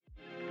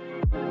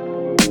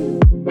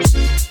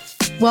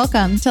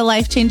Welcome to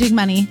Life Changing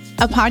Money,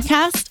 a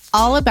podcast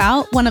all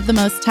about one of the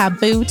most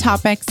taboo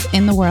topics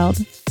in the world,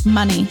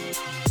 money.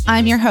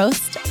 I'm your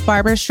host,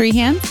 Barbara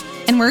Strehans,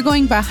 and we're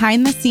going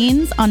behind the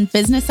scenes on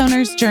business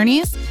owners'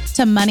 journeys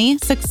to money,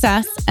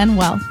 success, and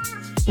wealth.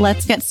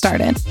 Let's get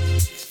started.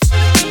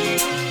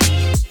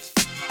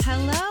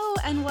 Hello,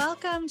 and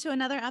welcome to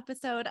another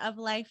episode of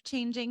Life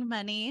Changing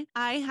Money.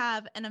 I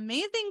have an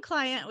amazing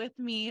client with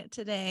me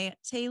today,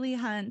 Taley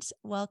Hunt.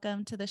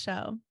 Welcome to the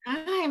show.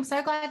 Hi, I'm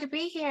so glad to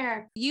be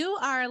here. You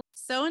are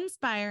so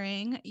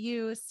inspiring.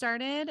 You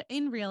started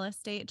in real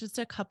estate just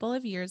a couple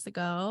of years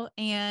ago,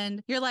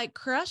 and you're like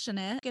crushing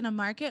it in a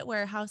market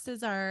where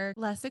houses are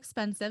less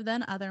expensive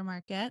than other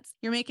markets.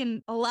 You're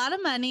making a lot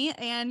of money,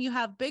 and you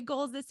have big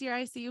goals this year.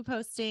 I see you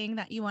posting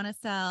that you want to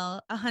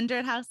sell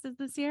 100 houses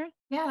this year.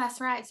 Yeah,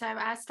 that's right. So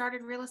I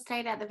started real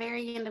estate at the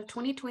very end of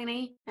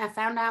 2020. I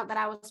found out that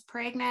I was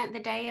pregnant the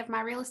day of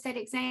my real estate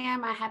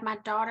exam. I had my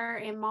daughter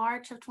in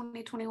March of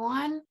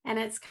 2021, and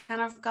it's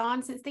kind of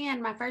gone since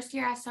then. My first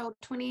year, I sold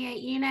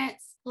 28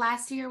 units.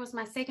 Last year was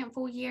my second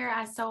full year.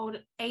 I sold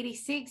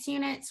 86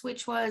 units,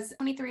 which was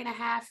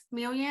 23.5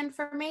 million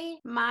for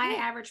me. My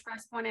average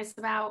price point is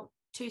about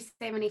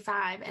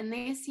 275. And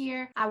this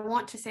year, I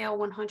want to sell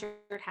 100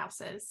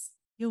 houses.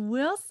 You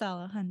will sell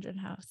 100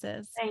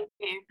 houses. Thank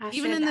you.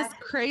 Even in this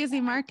crazy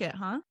market,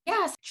 huh?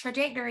 Yes,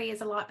 trajectory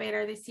is a lot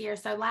better this year.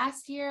 So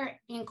last year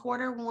in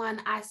Q1,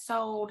 I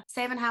sold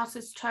 7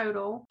 houses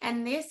total.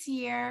 And this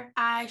year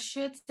I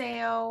should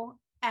sell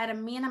at a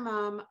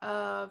minimum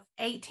of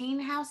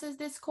 18 houses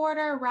this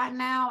quarter. Right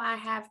now, I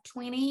have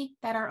 20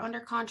 that are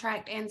under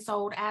contract and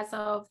sold as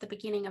of the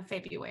beginning of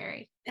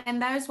February.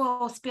 And those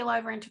will spill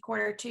over into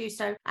Q2.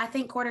 So I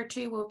think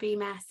Q2 will be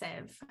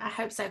massive. I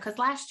hope so. Because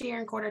last year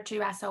in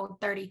Q2, I sold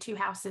 32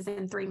 houses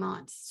in 3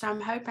 months. So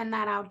I'm hoping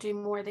that I'll do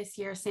more this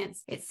year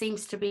since it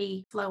seems to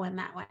be flowing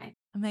that way.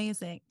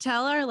 Amazing.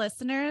 Tell our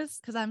listeners,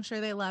 because I'm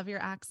sure they love your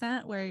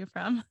accent, where are you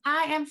from?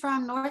 I am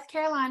from North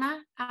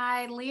Carolina.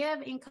 I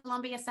live in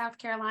Columbia, South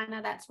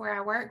Carolina. That's where I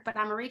work, but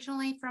I'm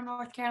originally from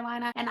North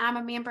Carolina, and I'm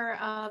a member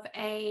of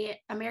a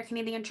American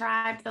Indian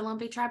tribe, the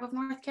Lumbee tribe of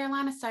North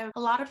Carolina. So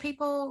a lot of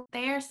people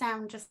there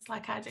sound just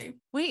like I do.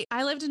 Wait,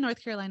 I lived in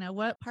North Carolina.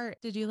 What part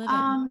did you live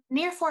in?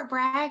 Near Fort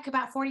Bragg,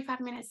 about 45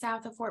 minutes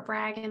south of Fort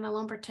Bragg in the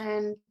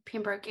Lumberton,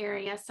 Pembroke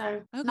area.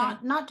 So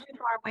not too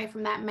far away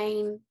from that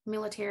main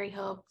military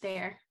hub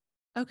there.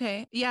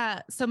 Okay.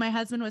 Yeah. So my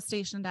husband was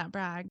stationed at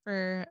Bragg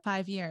for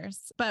 5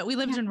 years, but we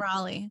lived in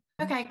Raleigh.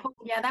 Okay, cool.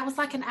 Yeah, that was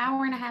like an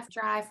hour-and-a-half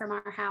drive from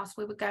our house.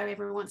 We would go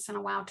every once in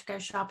a while to go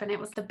shopping. It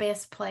was the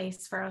best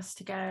place for us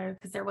to go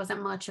because there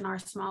wasn't much in our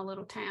small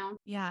little town.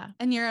 Yeah.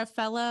 And you're a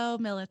fellow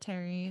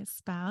military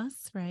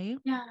spouse, right?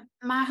 Yeah.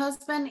 My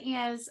husband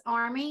is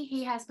Army.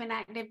 He has been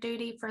active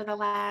duty for the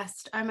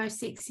last almost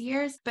 6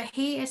 years, but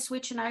he is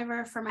switching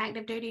over from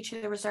active duty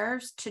to the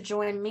reserves to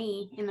join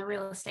me in the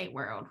real estate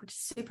world, which is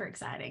super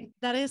exciting.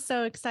 That is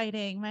so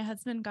exciting. My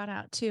husband got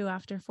out too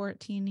after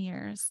 14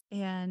 years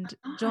and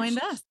joined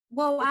us.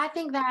 Well, I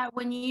think that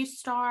when you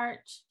start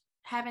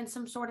having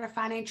some sort of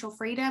financial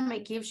freedom,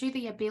 it gives you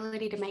the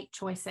ability to make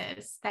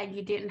choices that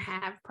you didn't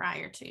have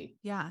prior to.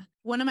 Yeah.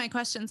 One of my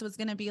questions was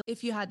going to be,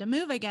 if you had to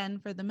move again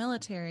for the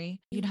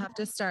military, you'd have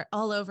to start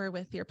all over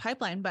with your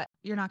pipeline, but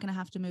you're not going to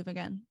have to move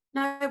again.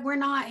 No, we're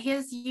not.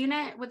 His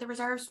unit with the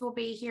reserves will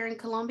be here in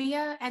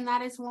Columbia. And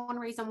that is one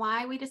reason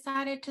why we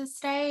decided to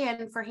stay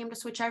and for him to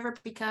switch over,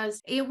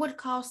 because it would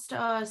cost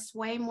us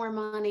way more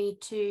money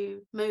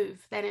to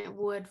move than it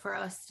would for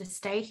us to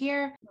stay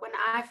here. When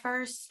I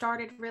first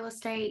started real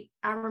estate,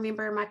 I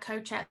remember my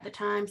coach at the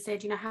time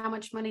said, how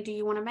much money do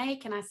you want to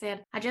make? And I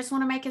said, I just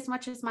want to make as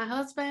much as my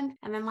husband.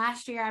 And then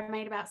last year I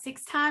made about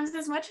 6 times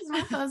as much as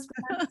my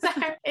husband. So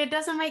it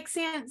doesn't make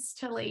sense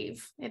to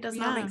leave. It does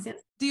not make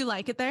sense. Do you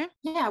like it there?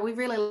 Yeah, we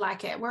really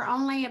like it. We're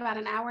only about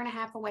an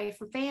hour-and-a-half away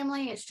from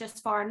family. It's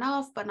just far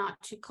enough, but not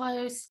too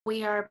close.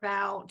 We are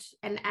about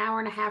an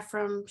hour-and-a-half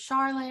from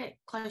Charlotte,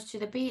 close to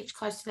the beach,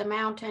 close to the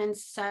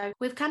mountains. So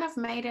we've kind of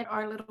made it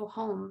our little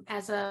home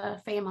as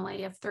a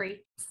family of 3.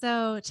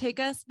 So take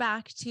us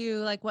back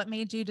to what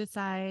made you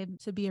decide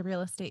to be a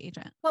real estate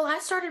agent? Well, I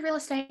started real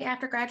estate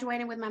after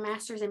graduating with my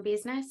master's in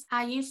business.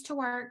 I used to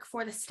work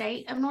for the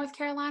state of North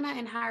Carolina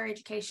in higher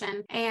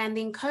education. And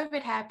then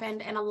COVID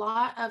happened, and a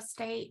lot of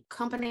state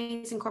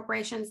companies and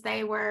corporations,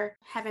 they were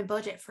having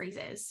budget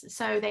freezes.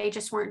 So they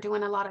just weren't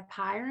doing a lot of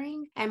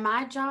hiring. And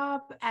my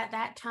job at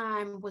that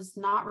time was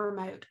not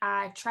remote.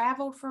 I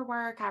traveled for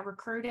work. I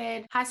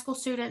recruited high school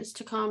students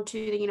to come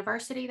to the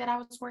university that I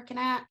was working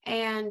at.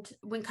 And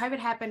when COVID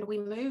happened, we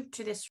moved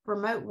to this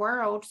remote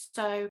world.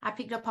 So I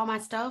picked up all my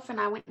stuff and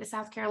I went to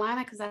South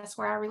Carolina because that's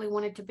where I really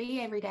wanted to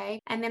be every day.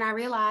 And then I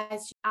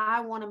realized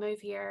I want to move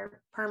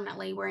here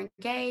permanently. We're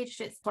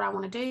engaged. It's what I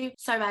want to do.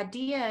 So I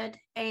did.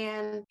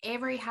 And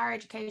every higher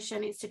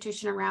education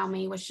institution around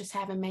me was just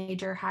having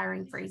major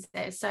hiring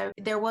freezes. So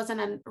there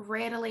wasn't a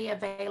readily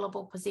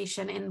available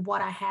position in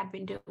what I had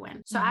been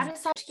doing. So I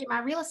decided to get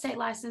my real estate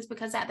license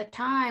because at the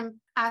time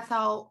I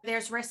thought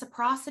there's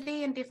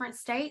reciprocity in different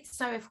states.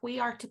 So if we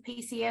are to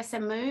PCS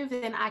and move,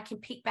 then I can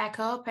pick back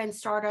up and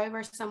start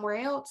over somewhere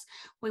else.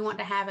 We want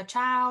to have a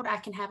child. I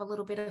can have a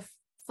little bit of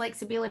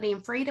flexibility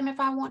and freedom if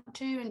I want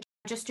to, and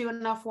just do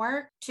enough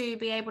work to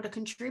be able to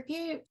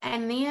contribute.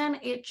 And then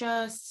it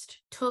just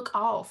took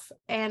off.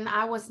 And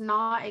I was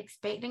not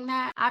expecting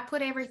that. I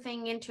put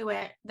everything into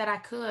it that I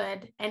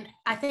could. And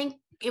I think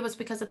it was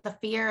because of the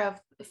fear of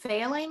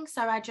failing.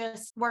 So I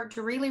just worked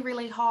really,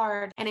 really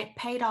hard, and it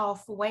paid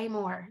off way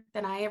more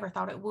than I ever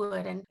thought it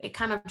would. And it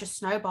kind of just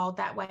snowballed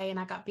that way. And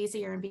I got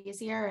busier and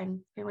busier.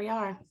 And here we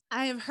are.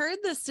 I have heard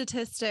the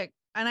statistic,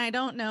 and I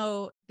don't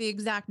know the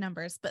exact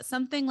numbers, but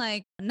something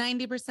like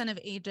 90% of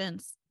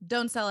agents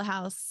don't sell a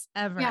house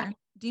ever. Yeah.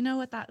 Do you know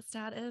what that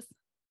stat is?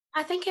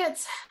 I think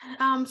it's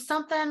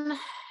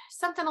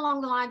something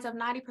along the lines of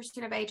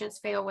 90% of agents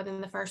fail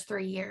within the first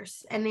 3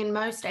 years. And then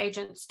most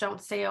agents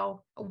don't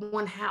sell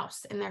one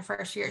house in their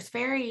first year. It's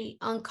very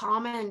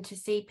uncommon to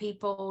see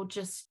people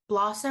just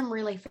blossom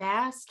really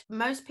fast.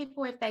 Most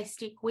people, if they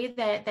stick with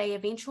it, they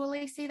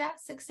eventually see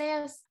that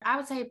success. I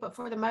would say, but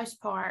for the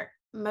most part,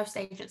 most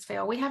agents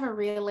fail. We have a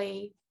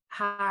really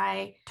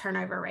high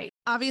turnover rate.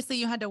 Obviously,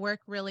 you had to work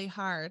really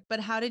hard,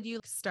 but how did you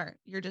start?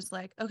 You're just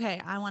like,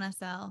 okay, I want to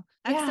sell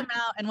X amount.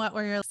 And what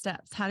were your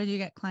steps? How did you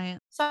get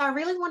clients? So I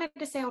really wanted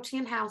to sell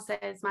 10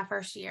 houses my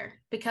first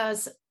year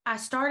because I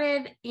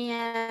started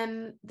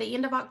in the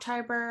end of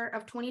October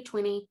of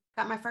 2020,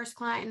 got my first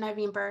client in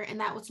November, and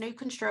that was new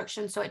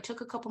construction. So it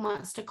took a couple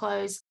months to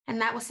close,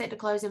 and that was set to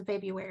close in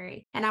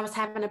February. And I was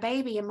having a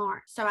baby in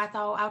March. So I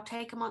thought I'll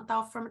take a month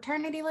off from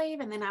maternity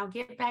leave and then I'll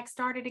get back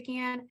started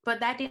again. But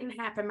that didn't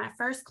happen. My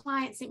first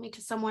client sent me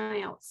to someone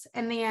else.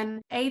 And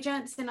then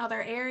agents in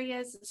other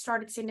areas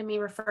started sending me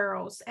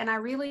referrals. And I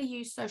really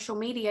used social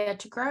media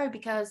to grow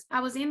because I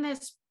was in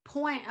this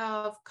point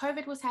of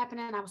COVID was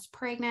happening. I was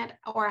pregnant,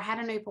 or I had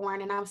a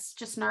newborn, and I was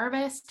just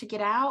nervous to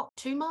get out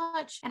too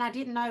much. And I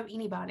didn't know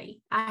anybody.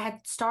 I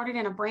had started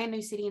in a brand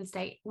new city and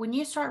state. When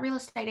you start real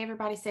estate,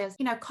 everybody says,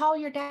 call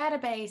your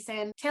database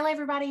and tell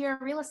everybody you're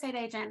a real estate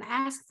agent and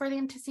ask for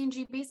them to send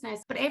you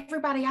business. But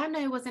everybody I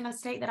knew was in a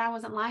state that I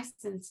wasn't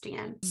licensed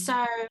in.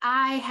 So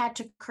I had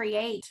to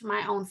create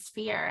my own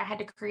sphere. I had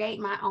to create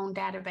my own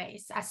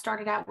database. I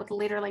started out with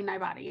literally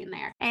nobody in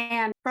there.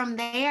 And from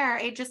there,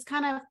 it just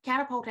kind of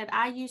catapulted.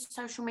 I used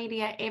social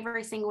media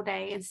every single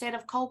day. Instead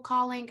of cold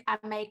calling, I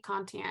made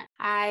content.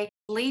 I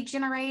lead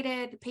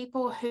generated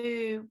people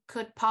who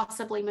could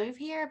possibly move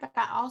here, but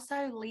I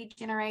also lead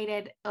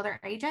generated other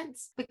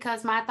agents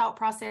because my thought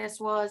process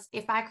was,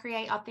 if I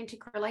create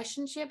authentic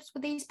relationships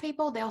with these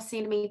people, they'll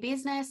send me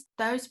business.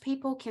 Those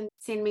people can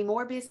send me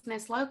more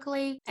business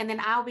locally, and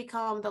then I'll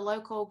become the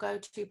local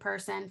go-to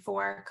person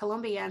for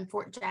Columbia and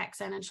Fort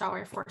Jackson and Shaw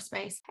Air Force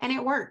Base. And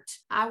it worked.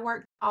 I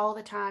worked all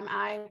the time.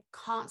 I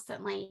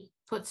constantly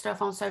put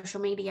stuff on social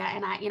media,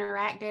 and I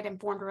interacted and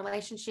formed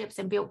relationships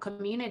and built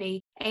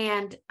community.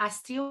 And I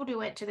still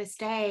do it to this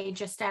day,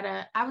 just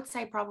I would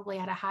say probably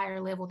at a higher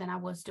level than I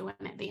was doing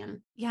it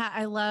then. Yeah,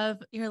 I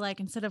love, you're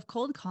like, instead of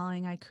cold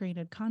calling, I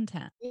created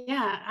content.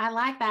 Yeah, I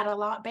like that a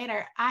lot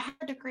better. I have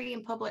a degree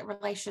in public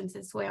relations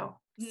as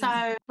well.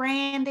 So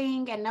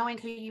branding and knowing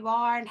who you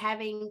are and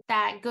having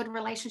that good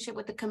relationship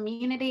with the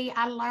community,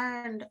 I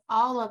learned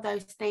all of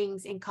those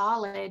things in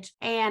college.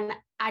 And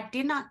I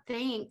did not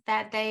think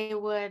that they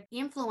would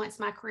influence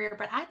my career,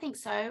 but I think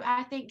so.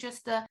 I think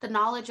just the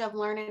knowledge of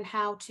learning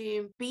how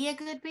to be a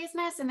good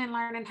business, and then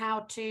learning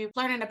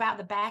about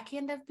the back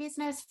end of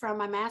business from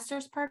my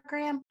master's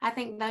program. I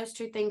think those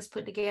two things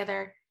put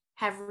together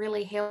have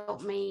really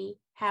helped me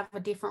have a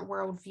different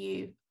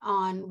worldview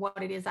on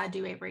what it is I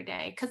do every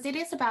day. Because it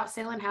is about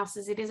selling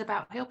houses. It is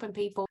about helping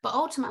people. But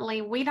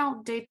ultimately, we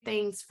don't do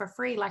things for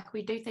free. Like,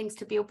 we do things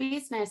to build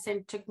business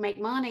and to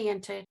make money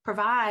and to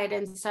provide.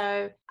 And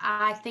so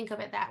I think of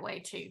it that way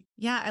too.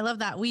 Yeah, I love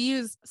that. We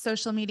use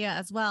social media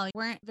as well. There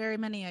weren't very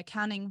many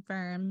accounting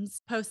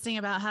firms posting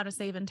about how to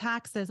save in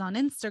taxes on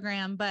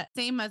Instagram, but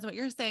same as what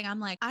you're saying, I'm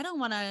like, I don't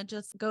want to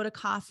just go to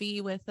coffee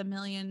with a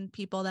million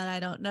people that I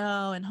don't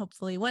know. And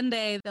hopefully one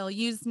day they'll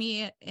use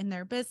me in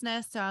their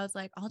business. So I was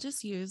like, I'll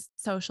just use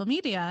social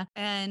media.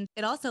 And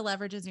it also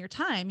leverages your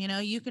time.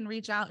 You can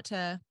reach out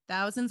to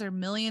thousands or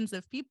millions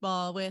of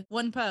people with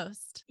one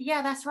post.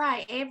 Yeah, that's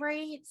right.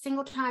 Every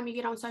single time you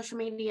get on social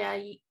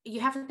media, you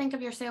have to think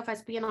of yourself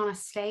as being on a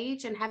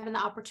stage and having the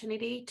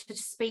opportunity to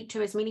speak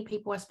to as many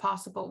people as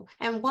possible.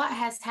 And what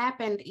has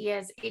happened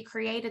is it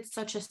created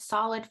such a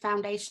solid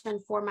foundation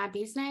for my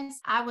business.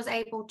 I was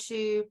able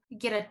to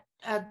get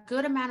a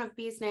good amount of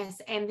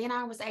business, and then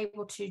I was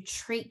able to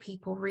treat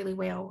people really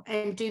well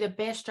and do the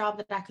best job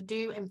that I could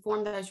do and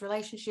form those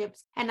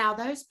relationships. And now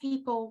those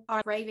people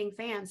are raving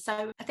fans.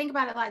 So I think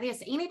about it like like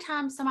this.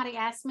 Anytime somebody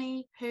asks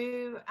me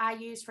who I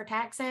use for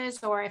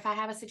taxes or if I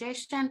have a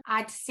suggestion,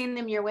 I'd send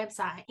them your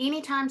website.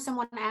 Anytime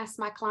someone asks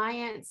my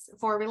clients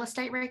for a real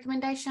estate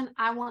recommendation,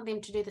 I want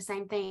them to do the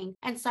same thing.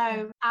 And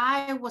so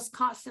I was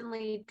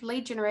constantly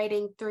lead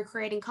generating through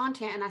creating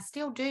content, and I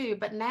still do,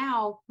 but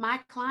now my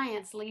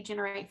clients lead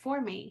generate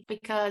for me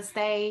because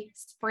they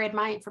spread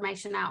my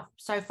information out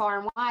so far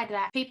and wide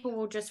that people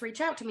will just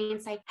reach out to me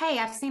and say, hey,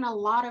 I've seen a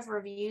lot of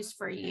reviews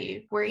for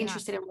you. We're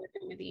interested in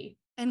working with you.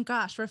 And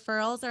gosh,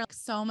 referrals are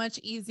so much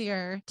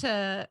easier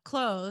to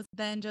close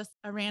than just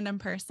a random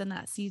person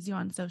that sees you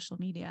on social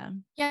media.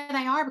 Yeah,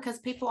 they are, because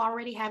people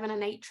already have an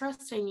innate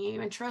trust in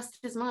you, and trust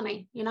is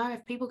money. You know,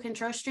 if people can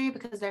trust you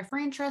because their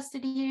friend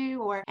trusted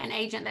you or an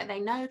agent that they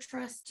know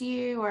trusts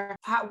you, or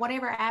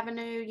whatever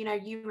avenue, you know,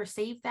 you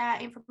receive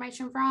that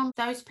information from,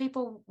 those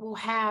people will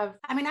have,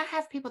 I mean, I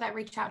have people that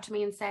reach out to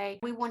me and say,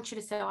 we want you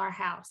to sell our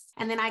house.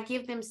 And then I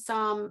give them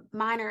some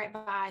minor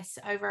advice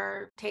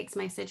over text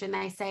message, and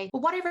they say,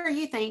 well, whatever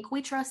you think,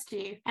 we trust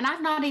you. And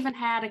I've not even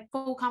had a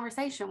full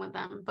conversation with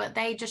them, but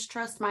they just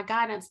trust my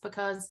guidance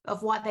because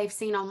of what they've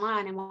seen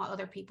online and what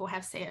other people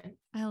have said.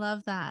 I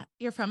love that.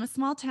 You're from a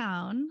small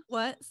town.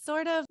 What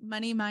sort of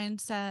money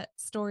mindset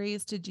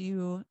stories did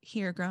you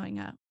hear growing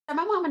up? So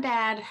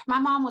my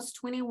mom was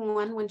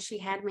 21 when she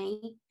had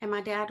me, and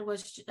my dad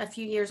was a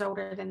few years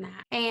older than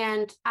that.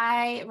 And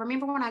I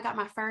remember when I got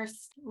my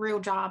first real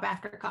job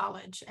after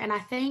college, and I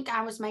think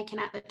I was making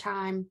at the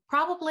time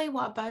probably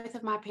what both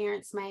of my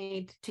parents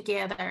made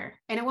together.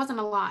 And it wasn't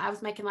a lot. I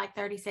was making like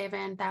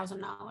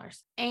 $37,000.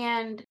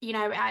 And, you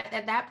know,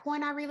 at that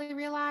point, I really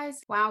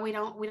realized, wow, we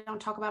don't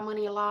talk about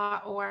money a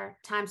lot, or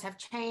times have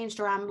changed,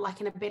 or I'm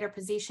like in a better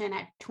position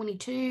at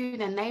 22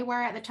 than they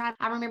were at the time.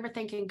 I remember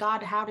thinking,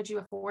 God, how did you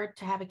afford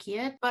to have a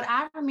kid? But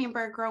I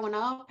remember growing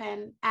up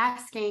and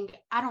asking,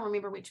 I don't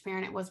remember which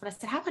parent it was, but I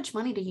said, how much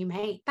money do you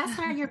make? That's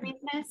not your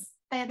business.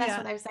 That's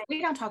what they would say.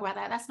 We don't talk about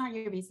that. That's not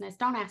your business.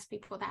 Don't ask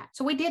people that.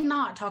 So we did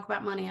not talk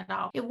about money at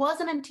all. It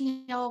wasn't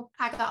until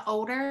I got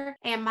older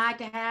and my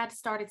dad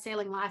started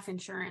selling life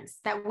insurance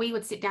that we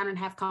would sit down and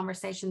have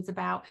conversations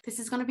about, this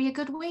is going to be a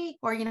good week.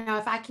 Or, you know,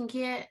 if I can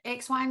get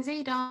X, Y, and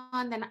Z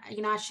done, then,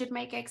 you know, I should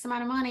make X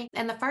amount of money.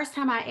 And the first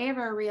time I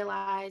ever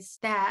realized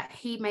that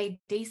he made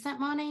decent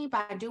money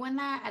by doing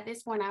that, at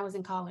this point, I was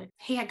in college.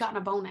 He had gotten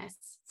a bonus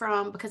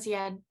because he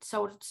had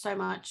sold so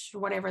much,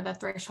 whatever the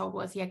threshold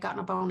was, he had gotten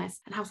a bonus.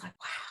 And I was like,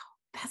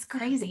 wow, that's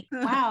crazy.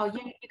 Wow,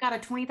 you got a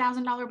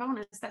 $20,000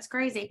 bonus. That's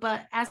crazy.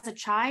 But as a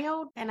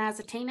child and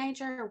as a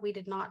teenager, we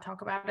did not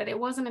talk about it. It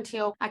wasn't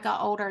until I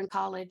got older in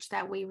college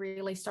that we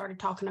really started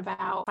talking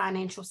about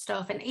financial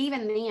stuff. And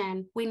even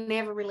then, we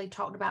never really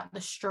talked about the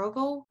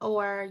struggle,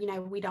 or, you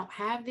know, we don't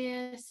have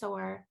this,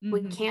 or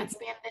we can't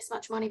spend this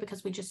much money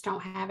because we just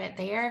don't have it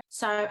there.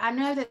 So I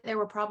know that there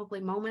were probably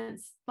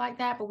moments like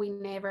that, but we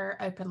never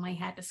openly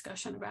had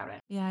discussion about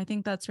it. Yeah, I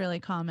think that's really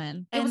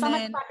common. It was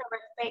almost like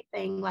a respect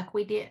thing. Like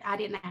I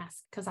didn't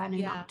ask because I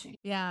knew not to.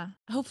 Yeah.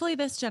 Hopefully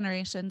this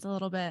generation's a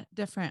little bit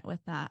different with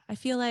that. I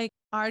feel like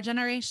our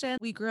generation,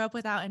 we grew up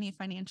without any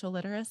financial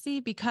literacy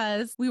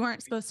because we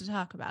weren't supposed to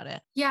talk about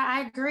it. Yeah,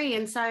 I agree.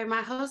 And so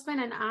my husband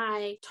and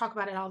I talk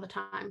about it all the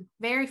time,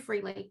 very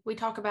freely. We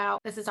talk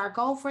about, this is our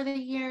goal for the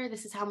year.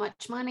 This is how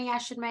much money I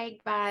should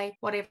make by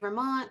whatever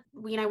month.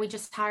 You know, we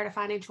just hired a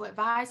financial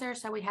advisor.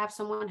 So we have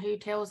someone who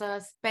tells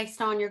us,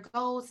 based on your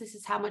goals, this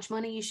is how much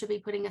money you should be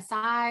putting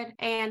aside.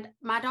 And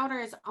my daughter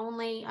is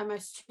only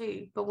almost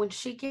 2, but when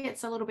she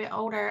gets a little bit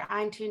older,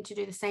 I intend to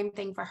do the same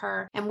thing for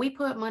her. And we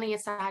put money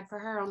aside for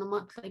her on a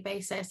monthly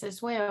basis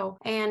as well.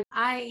 And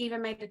I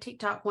even made a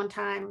TikTok one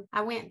time.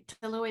 I went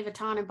to Louis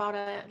Vuitton and bought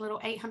a little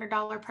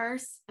 $800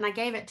 purse, and I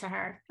gave it to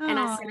her. Aww. And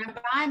I said, I'm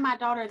buying my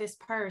daughter this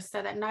purse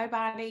so that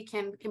nobody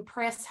can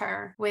impress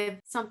her with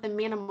something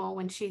minimal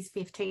when she's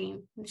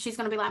 15. She's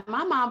going to be like,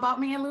 my mom bought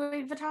me a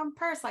Louis Vuitton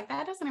purse. Like,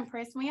 that doesn't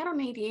impress me. I don't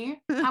need you.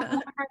 I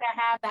want her to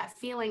have that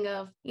feeling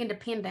of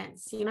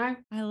independence, you know?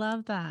 I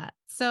love that.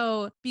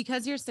 So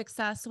because your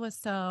success was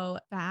so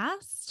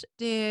fast,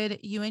 did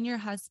you and your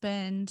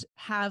husband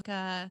have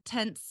a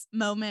tense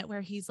moment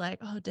where he's like,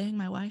 oh, dang,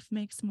 my wife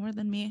makes more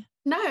than me?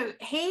 No,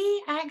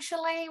 he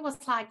actually was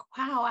like,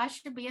 wow, I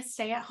should be a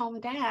stay-at-home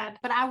dad.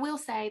 But I will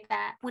say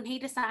that when he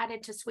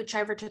decided to switch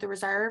over to the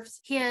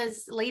reserves,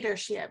 his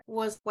leadership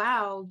was,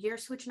 wow, you're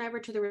switching over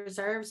to the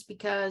reserves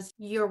because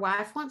your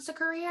wife wants a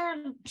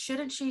career.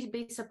 Shouldn't she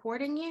be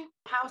supporting you?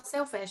 How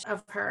selfish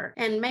of her.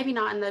 And maybe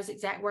not in those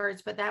exact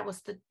words, but that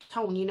was the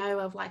tone, you know,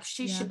 of like,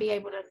 she should be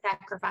able to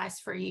sacrifice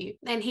for you.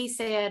 And he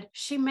said,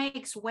 she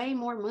makes way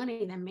more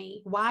money than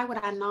me. Why would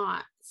I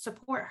not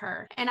support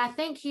her? And I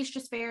think he's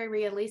just very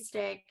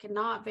realistic,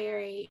 not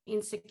very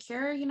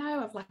insecure, you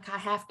know, of like, I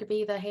have to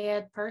be the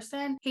head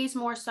person. He's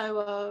more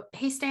so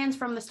he stands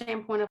from the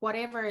standpoint of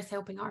whatever is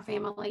helping our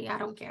family, I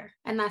don't care.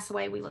 And that's the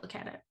way we look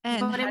at it.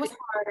 But it was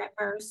hard at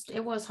first.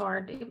 It was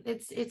hard.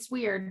 It's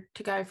weird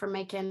to go from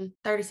making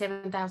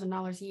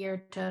 $37,000 a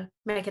year to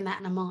making that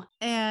in a month.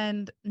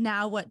 And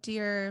now what do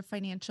your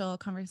financial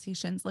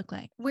conversations look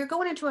like? We're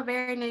going into a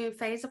very new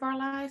phase of our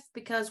life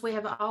because we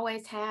have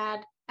always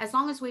had as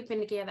long as we've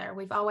been together,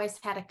 we've always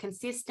had a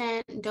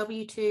consistent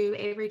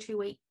W-2 every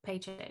 2-week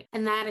paycheck.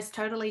 And that is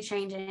totally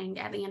changing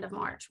at the end of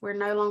March. We're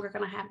no longer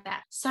going to have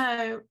that.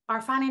 So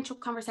our financial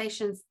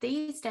conversations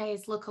these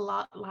days look a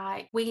lot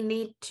like we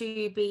need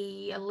to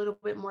be a little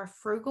bit more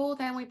frugal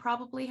than we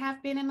probably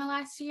have been in the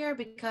last year,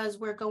 because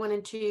we're going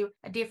into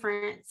a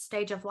different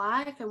stage of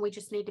life and we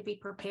just need to be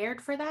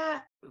prepared for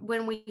that.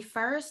 When we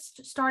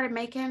first started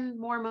making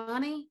more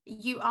money,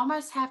 you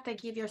almost have to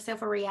give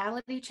yourself a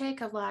reality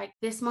check of like,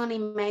 this money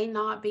may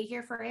not be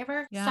here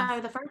forever. Yeah.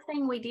 So the first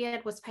thing we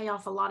did was pay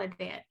off a lot of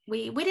debt.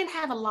 We didn't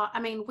have a lot.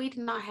 I mean, we did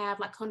not have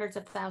like hundreds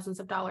of thousands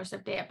of dollars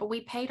of debt, but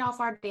we paid off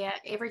our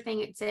debt,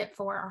 everything except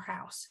for our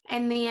house.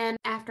 And then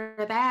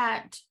after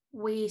that,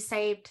 we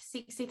saved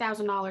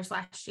 $60,000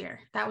 last year.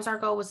 That was our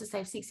goal, was to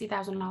save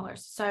 $60,000.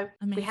 So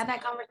Amazing. we had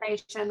that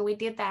conversation. We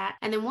did that.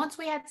 And then once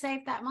we had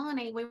saved that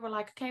money, we were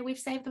like, okay, we've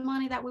saved the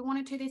money that we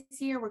wanted to this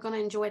year. We're going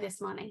to enjoy this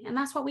money. And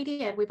that's what we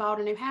did. We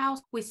bought a new house.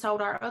 We sold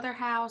our other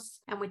house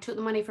and we took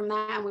the money from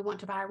that and we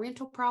went to buy a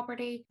rental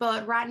property.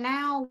 But right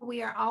now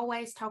we are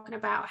always talking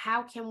about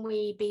how can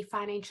we be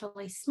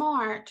financially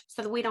smart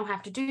so that we don't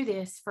have to do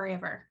this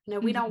forever. You know,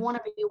 we don't want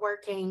to be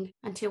working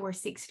until we're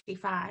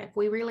 65.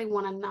 We really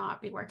want to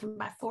not be working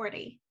by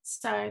 40.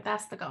 So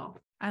that's the goal.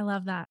 I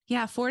love that.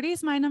 Yeah. 40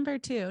 is my number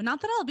too.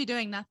 Not that I'll be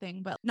doing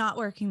nothing, but not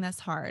working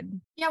this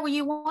hard. Yeah. Well,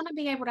 you want to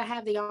be able to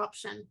have the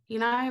option, you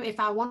know, if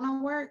I want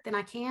to work, then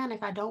I can.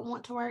 If I don't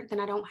want to work,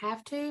 then I don't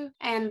have to.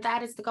 And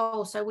that is the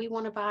goal. So we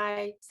want to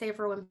buy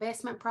several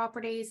investment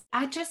properties.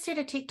 I just did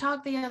a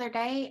TikTok the other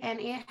day and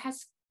it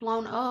has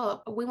blown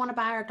up. We want to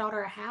buy our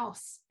daughter a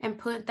house and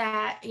put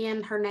that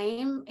in her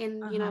name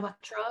in, you know, like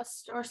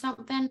trust or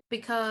something,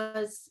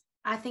 because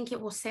I think it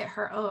will set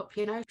her up.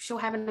 You know, she'll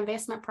have an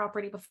investment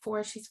property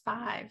before she's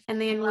 5. And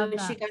then when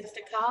she goes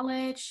to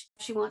college,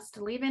 she wants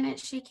to live in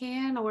it, she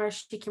can, or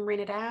she can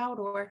rent it out,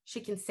 or she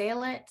can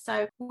sell it.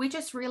 So we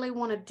just really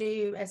want to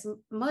do as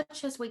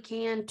much as we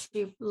can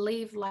to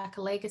leave like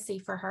a legacy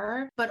for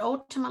her. But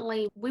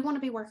ultimately, we want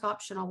to be work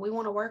optional. We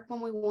want to work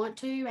when we want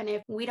to. And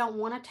if we don't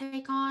want to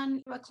take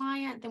on a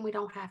client, then we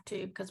don't have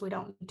to, because we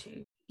don't need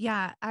to.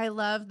 Yeah, I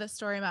love the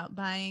story about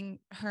buying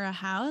her a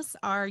house.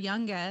 Our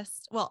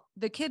youngest, well,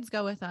 the kids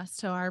go with us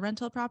to our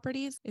rental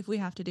properties if we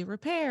have to do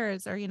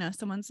repairs or, you know,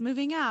 someone's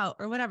moving out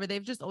or whatever.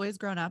 They've just always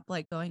grown up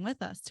like going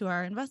with us to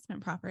our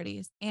investment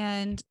properties.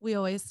 And we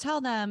always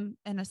tell them,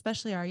 and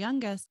especially our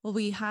youngest, well,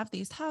 we have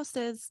these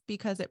houses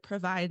because it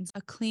provides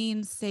a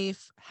clean,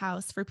 safe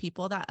house for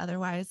people that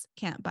otherwise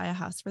can't buy a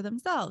house for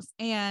themselves.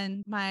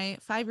 And my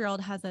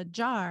 5-year-old has a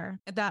jar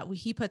that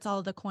he puts all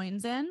of the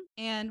coins in.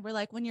 And we're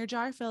like, when your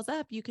jar fills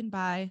up, you can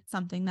buy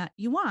something that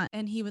you want.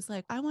 And he was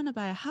like, I want to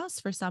buy a house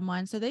for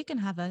someone so they can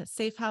have a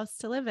safe house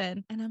to live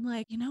in. And I'm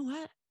like, you know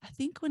what? I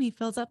think when he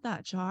fills up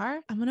that jar,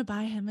 I'm going to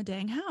buy him a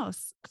dang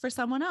house for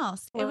someone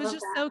else. It was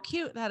just so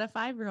cute that a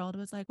 5-year-old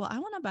was like, well, I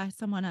want to buy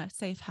someone a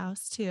safe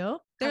house too.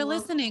 They're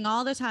listening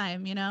all the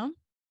time, you know?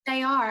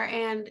 They are.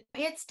 And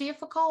it's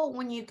difficult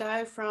when you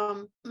go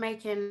from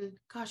making,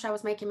 gosh, I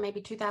was making maybe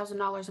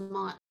 $2,000 a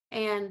month.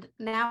 And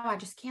now I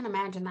just can't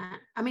imagine that.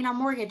 I mean, our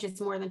mortgage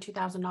is more than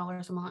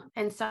 $2,000 a month.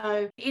 And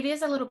so it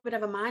is a little bit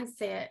of a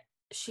mindset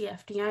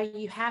shift. You know,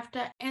 you have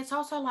to, and it's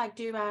also like,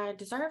 do I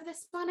deserve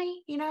this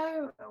money? You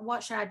know,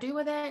 what should I do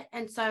with it?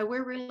 And so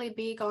we're really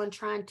big on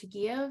trying to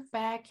give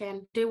back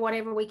and do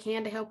whatever we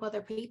can to help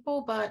other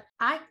people. But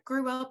I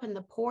grew up in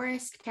the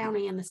poorest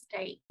county in the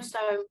state. So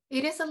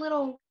it is a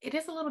little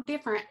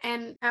different.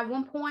 And at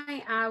one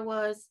point I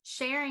was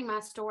sharing my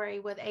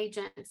story with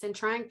agents and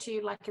trying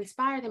to like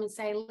inspire them and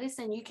say,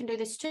 listen, you can do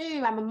this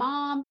too. I'm a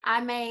mom. I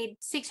made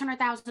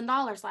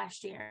 $600,000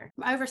 last year,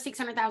 over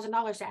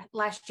 $600,000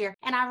 last year.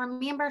 And I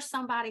remember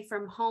somebody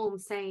from home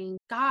saying,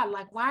 God,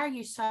 like, why are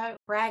you so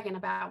bragging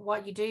about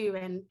what you do?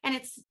 And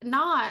it's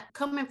not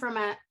coming from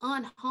an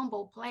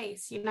unhumble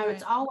place. You know,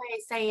 It's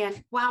always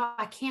saying, wow,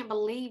 I can't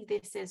believe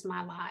this is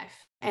my life.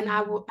 And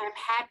I'm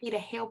happy to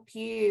help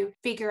you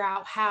figure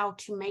out how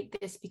to make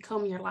this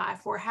become your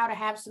life, or how to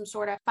have some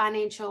sort of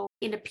financial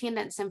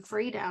independence and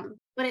freedom.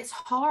 But it's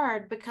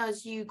hard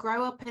because you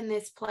grow up in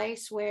this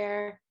place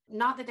where,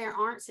 not that there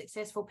aren't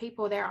successful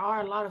people, there are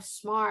a lot of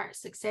smart,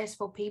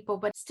 successful people,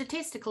 but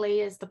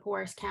statistically is the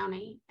poorest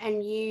county.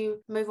 And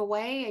you move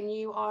away and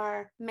you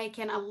are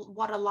making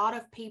what a lot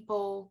of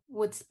people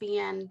would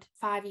spend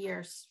 5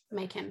 years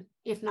making,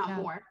 if not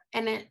more.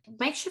 And it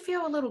makes you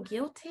feel a little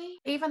guilty.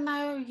 Even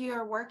though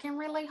you're working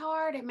really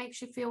hard, it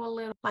makes you feel a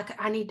little like,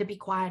 I need to be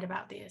quiet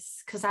about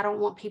this because I don't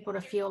want people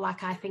to feel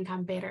like I think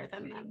I'm better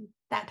than them,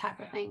 that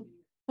type of thing.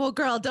 Well,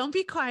 girl, don't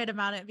be quiet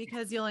about it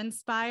because you'll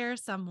inspire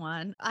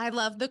someone. I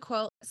love the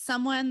quote,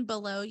 someone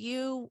below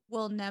you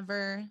will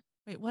never,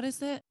 wait, what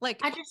is it? Like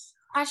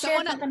I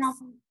shared something on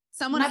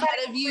someone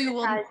ahead of you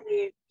will.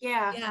 You.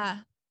 Yeah.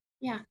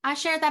 I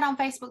shared that on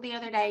Facebook the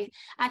other day.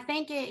 I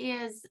think it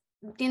is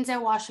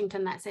Denzel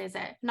Washington that says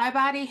it.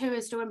 Nobody who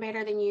is doing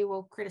better than you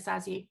will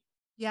criticize you.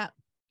 Yeah.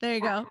 There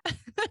you go.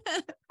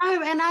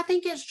 Oh, and I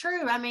think it's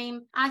true. I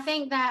mean, I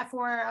think that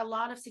for a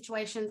lot of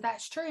situations,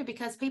 that's true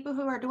because people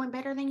who are doing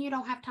better than you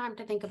don't have time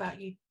to think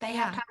about you. They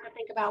have Yeah. time to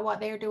think about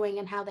what they're doing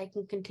and how they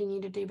can continue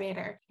to do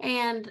better.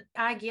 And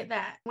I get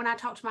that. When I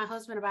talk to my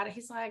husband about it,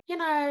 he's like,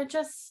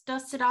 just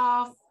dust it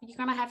off. You're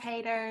going to have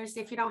haters.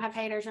 If you don't have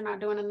haters, you're not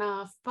doing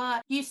enough.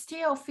 But you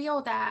still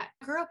feel that.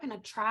 I grew up in a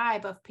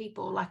tribe of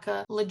people, like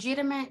a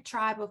legitimate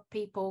tribe of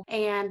people.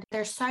 And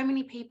there's so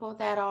many people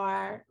that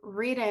are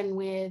ridden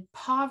with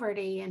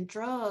poverty and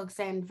drugs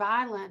and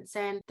violence,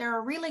 and there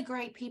are really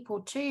great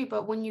people too,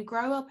 but when you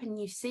grow up and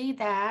you see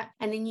that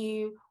and then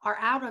you are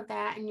out of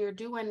that and you're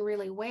doing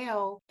really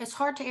well, it's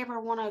hard to ever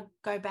want to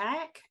go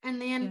back.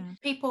 And then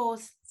people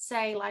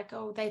say like,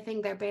 oh, they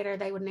think they're better,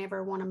 they would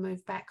never want to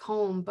move back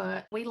home,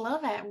 but we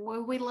love it.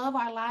 We love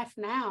our life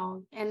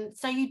now. And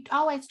so you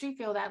always do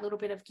feel that little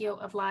bit of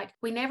guilt of like,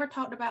 we never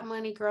talked about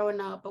money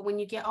growing up, but when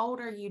you get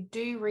older, you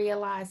do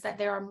realize that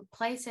there are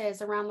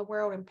places around the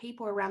world and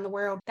people around the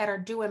world that are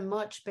doing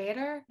much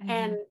better.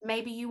 And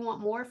maybe you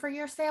want more for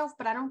yourself,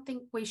 but I don't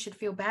think we should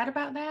feel bad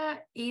about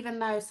that, even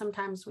though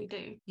sometimes we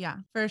do. Yeah,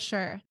 for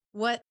sure.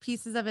 What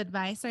pieces of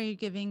advice are you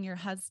giving your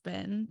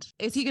husband?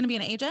 Is he going to be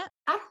an agent?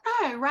 I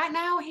don't know. Right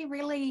now, he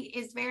really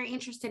is very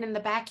interested in the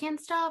back end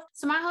stuff.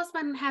 So my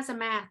husband has a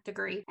math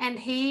degree and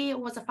he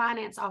was a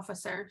finance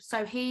officer.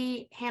 So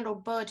he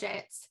handled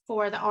budgets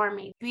for the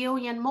Army,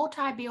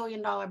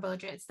 multi-billion dollar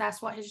budgets.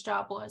 That's what his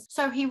job was.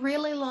 So he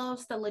really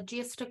loves the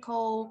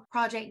logistical,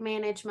 project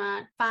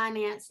management,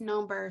 finance,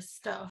 numbers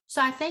stuff.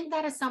 So I think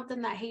that is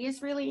something that he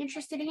is really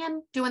interested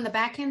in, doing the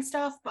back end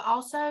stuff, but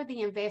also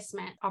the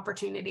investment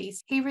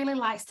opportunities. He really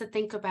likes to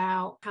think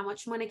about how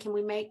much money can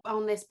we make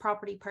on this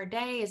property per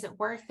day? Is it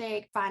worth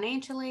it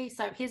financially?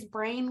 So his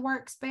brain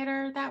works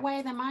better that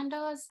way than mine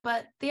does.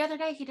 But the other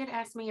day he did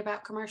ask me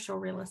about commercial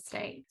real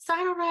estate. So I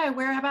don't know.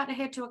 We're about to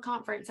head to a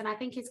conference and I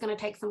think he's going to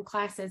take some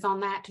classes on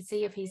that to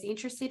see if he's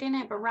interested in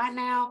it. But right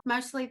now,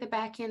 mostly the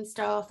back end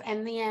stuff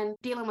and then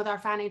dealing with our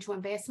financial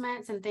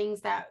investments and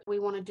things that we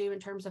want to do in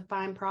terms of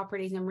buying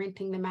properties and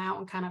renting them out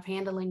and kind of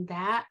handling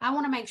that. I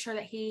want to make sure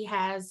that he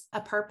has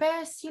a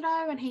purpose,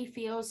 and he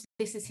feels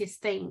this is his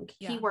thing.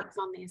 He works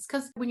on this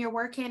because when you're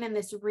working in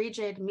this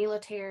rigid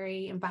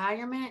military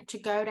environment, to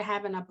go to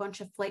having a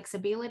bunch of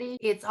flexibility,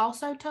 it's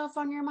also tough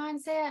on your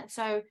mindset.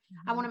 So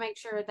I want to make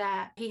sure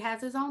that he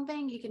has his own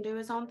thing, he can do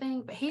his own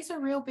thing, but he's a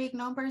real big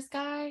numbers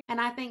guy. And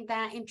I think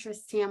that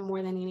interests him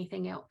more than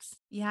anything else.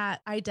 Yeah,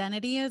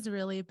 identity is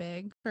really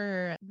big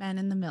for men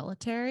in the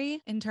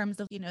military in terms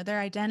of, their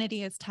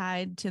identity is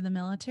tied to the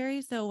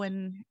military. So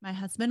when my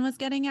husband was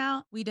getting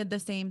out, we did the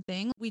same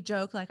thing. We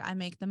joke like I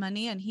make the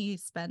money and he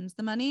spends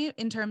the money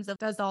in terms of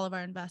does all of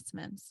our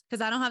investments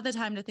because I don't have the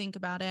time to think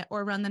about it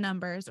or run the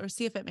numbers or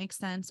see if it makes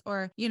sense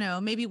or,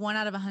 maybe 1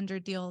 out of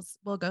 100 deals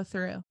will go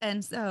through.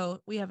 And so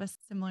we have a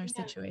similar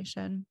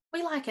situation.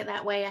 We like it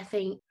that way, I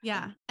think.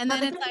 Yeah. And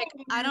then it's like,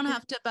 I don't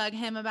have to bug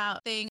him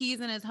about things. He's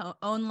in his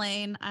own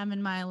lane. I'm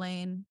in my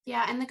lane.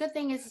 Yeah. And the good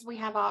thing is we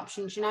have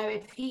options.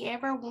 If he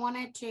ever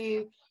wanted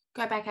to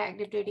go back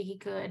active duty, he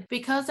could.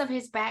 Because of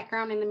his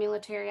background in the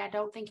military, I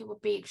don't think it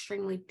would be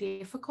extremely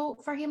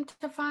difficult for him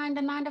to find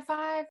a 9 to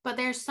 5. But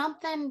there's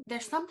something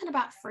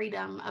about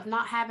freedom of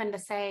not having to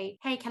say,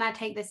 hey, can I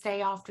take this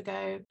day off to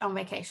go on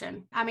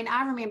vacation? I mean,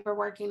 I remember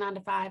working 9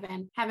 to 5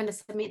 and having to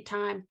submit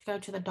time to go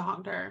to the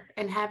doctor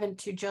and having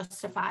to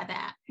justify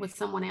that with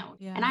someone else.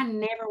 Yeah. And I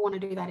never want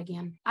to do that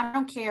again. I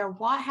don't care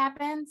what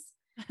happens.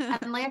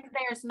 Unless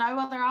there's no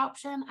other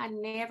option, I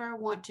never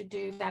want to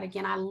do that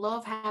again. I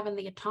love having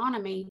the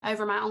autonomy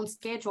over my own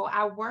schedule.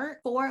 I work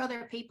for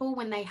other people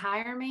when they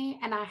hire me,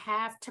 and I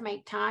have to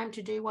make time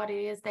to do what it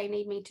is they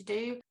need me to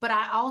do. But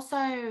I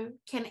also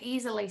can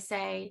easily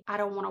say, I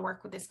don't want to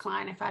work with this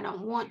client if I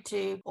don't want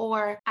to,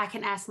 or I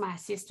can ask my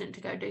assistant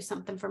to go do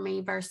something for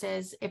me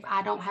versus if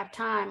I don't have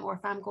time or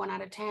if I'm going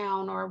out of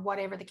town or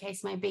whatever the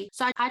case may be.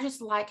 So I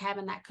just like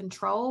having that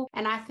control.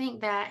 And I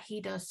think that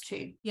he does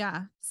too.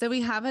 Yeah. So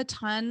we have a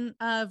ton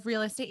of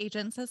real estate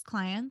agents as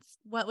clients.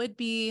 What would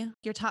be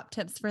your top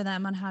tips for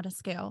them on how to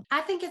scale?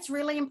 I think it's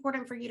really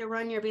important for you to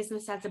run your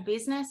business as a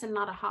business and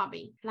not a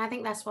hobby. And I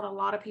think that's what a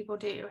lot of people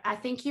do. I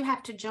think you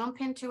have to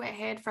jump into it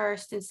head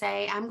first and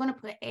say, I'm going to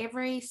put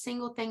every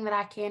single thing that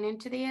I can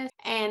into this.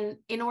 And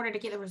in order to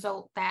get the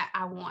result that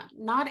I want,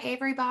 not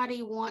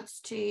everybody wants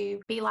to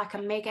be like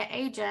a mega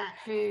agent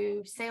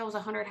who sells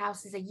 100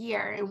 houses a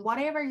year. And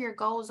whatever your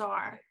goals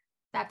are,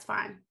 that's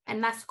fine.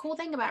 And that's the cool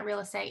thing about real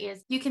estate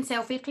is you can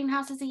sell 15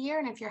 houses a year.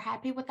 And if you're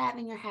happy with that,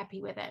 then you're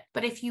happy with it.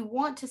 But if you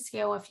want to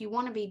scale, if you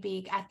want to be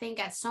big, I think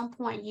at some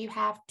point you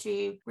have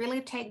to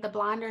really take the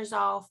blinders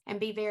off and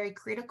be very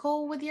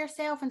critical with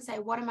yourself and say,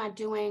 what am I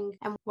doing?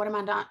 And what am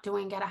I not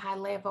doing at a high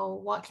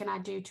level? What can I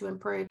do to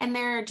improve? And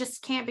there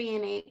just can't be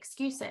any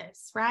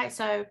excuses, right?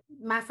 So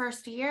my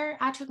first year,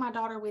 I took my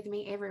daughter with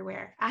me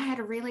everywhere. I had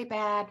a really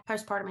bad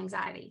postpartum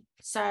anxiety.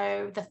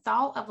 So the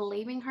thought of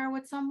leaving her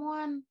with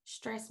someone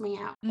stressed me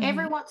out.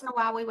 Every once once in a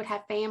while we would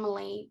have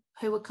family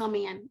who would come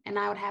in and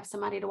I would have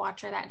somebody to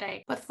watch her that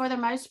day. But for the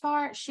most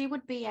part, she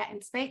would be at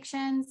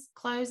inspections,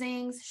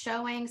 closings,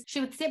 showings.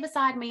 She would sit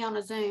beside me on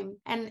a Zoom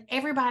and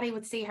everybody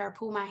would see her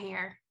pull my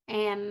hair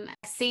and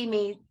see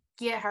me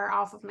get her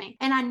off of me.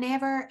 And I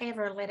never,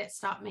 ever let it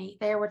stop me.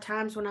 There were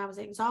times when I was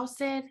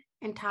exhausted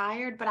and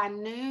tired, but I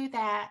knew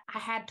that I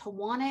had to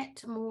want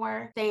it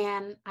more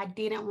than I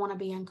didn't want to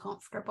be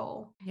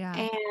uncomfortable. Yeah.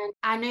 And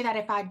I knew that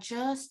if I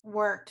just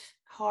worked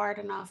hard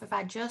enough, if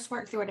I just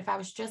worked through it, if I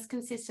was just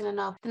consistent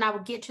enough, then I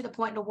would get to the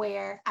point to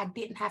where I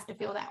didn't have to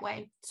feel that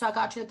way. So I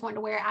got to the point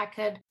to where I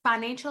could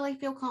financially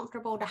feel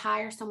comfortable to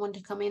hire someone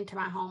to come into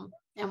my home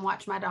and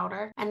watch my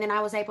daughter. And then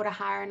I was able to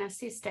hire an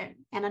assistant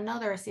and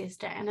another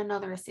assistant and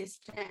another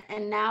assistant.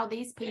 And now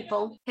these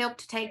people help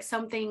to take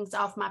some things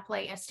off my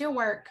plate. I still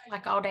work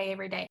like all day,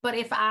 every day. But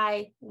if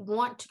I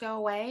want to go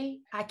away,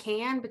 I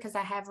can because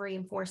I have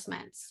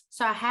reinforcements.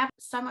 So I have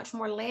so much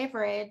more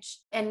leverage,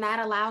 and that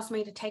allows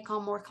me to take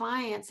on more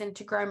clients and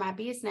to grow my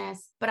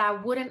business. But I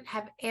wouldn't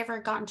have ever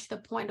gotten to the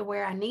point to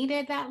where I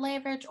needed that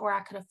leverage or I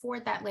could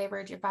afford that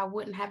leverage if I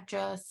wouldn't have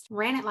just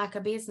ran it like a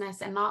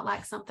business and not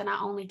like something I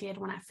only did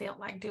when I felt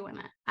like doing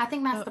it. I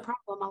think that's the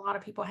problem a lot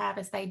of people have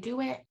is they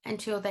do it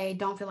until they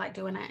don't feel like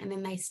doing it and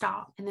then they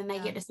stop and then they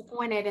get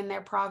disappointed in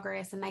their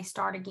progress and they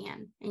start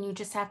again. And you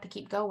just have to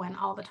keep going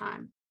all the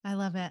time. I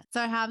love it.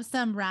 So I have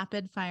some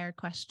rapid fire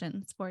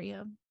questions for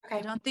you.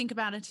 Okay. Don't think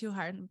about it too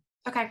hard.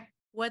 Okay.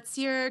 What's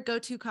your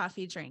go-to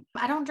coffee drink?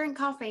 I don't drink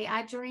coffee.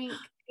 I drink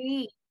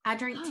tea. I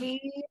drink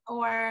tea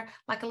or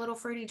like a little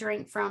fruity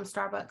drink from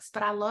Starbucks,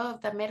 but I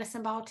love the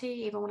medicine ball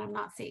tea even when I'm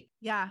not sick.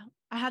 Yeah.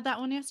 I had that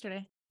one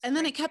yesterday. And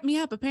then it kept me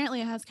up.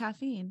 Apparently it has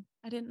caffeine.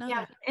 I didn't know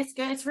that. It's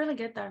good. It's really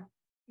good though.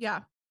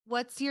 Yeah.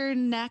 What's your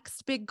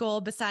next big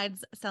goal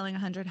besides selling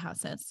 100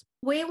 houses?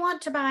 We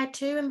want to buy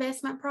 2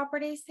 investment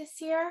properties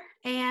this year.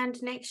 And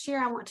next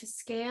year I want to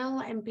scale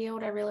and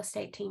build a real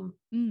estate team.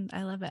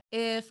 I love it.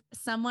 If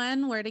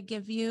someone were to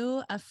give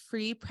you a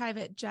free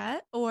private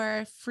jet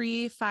or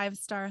free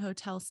 5-star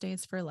hotel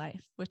stays for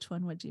life, which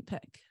one would you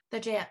pick? The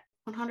jet.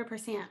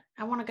 100%.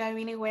 I want to go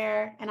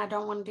anywhere and I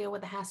don't want to deal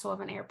with the hassle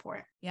of an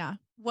airport. Yeah.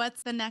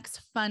 What's the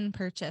next fun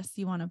purchase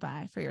you want to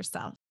buy for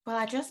yourself? Well,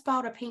 I just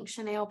bought a pink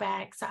Chanel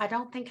bag, so I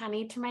don't think I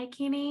need to make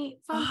any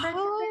fun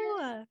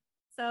purchases.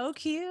 So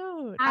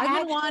cute.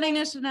 I've been wanting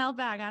a Chanel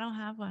bag. I don't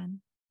have one.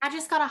 I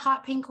just got a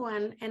hot pink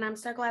one and I'm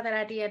so glad that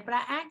I did. But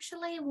I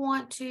actually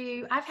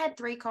I've had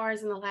 3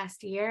 cars in the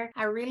last year.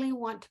 I really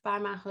want to buy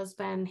my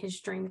husband his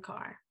dream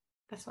car.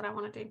 That's what I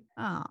want to do.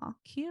 Oh,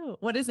 cute.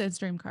 What is his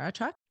dream car? A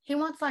truck? He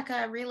wants like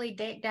a really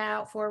decked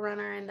out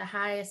 4Runner and the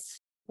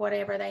highest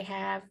whatever they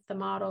have, the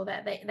model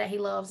that he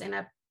loves in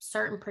a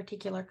certain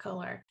particular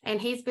color. And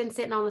he's been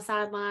sitting on the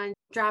sideline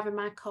driving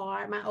my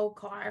old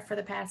car for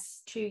the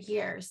past 2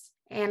 years.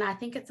 And I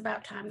think it's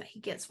about time that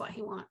he gets what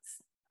he wants.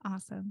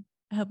 Awesome.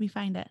 I hope you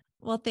find it.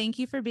 Well, thank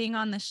you for being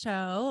on the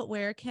show.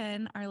 Where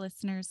can our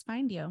listeners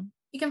find you?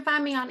 You can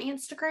find me on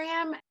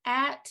Instagram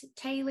at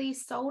Taley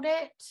Sold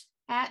It.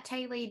 At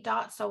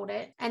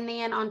Taley.soldit, and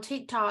then on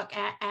TikTok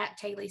at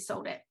Taley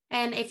Sold It.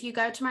 And if you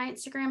go to my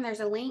Instagram,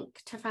 there's a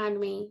link to find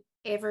me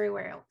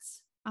everywhere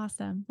else.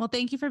 Awesome. Well,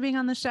 thank you for being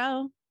on the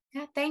show.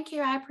 Yeah, thank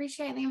you. I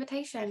appreciate the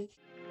invitation.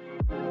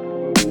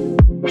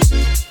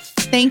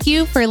 Thank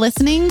you for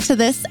listening to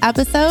this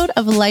episode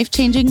of Life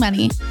Changing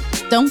Money.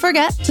 Don't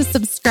forget to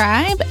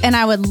subscribe, and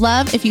I would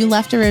love if you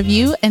left a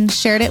review and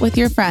shared it with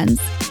your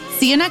friends.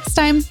 See you next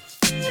time.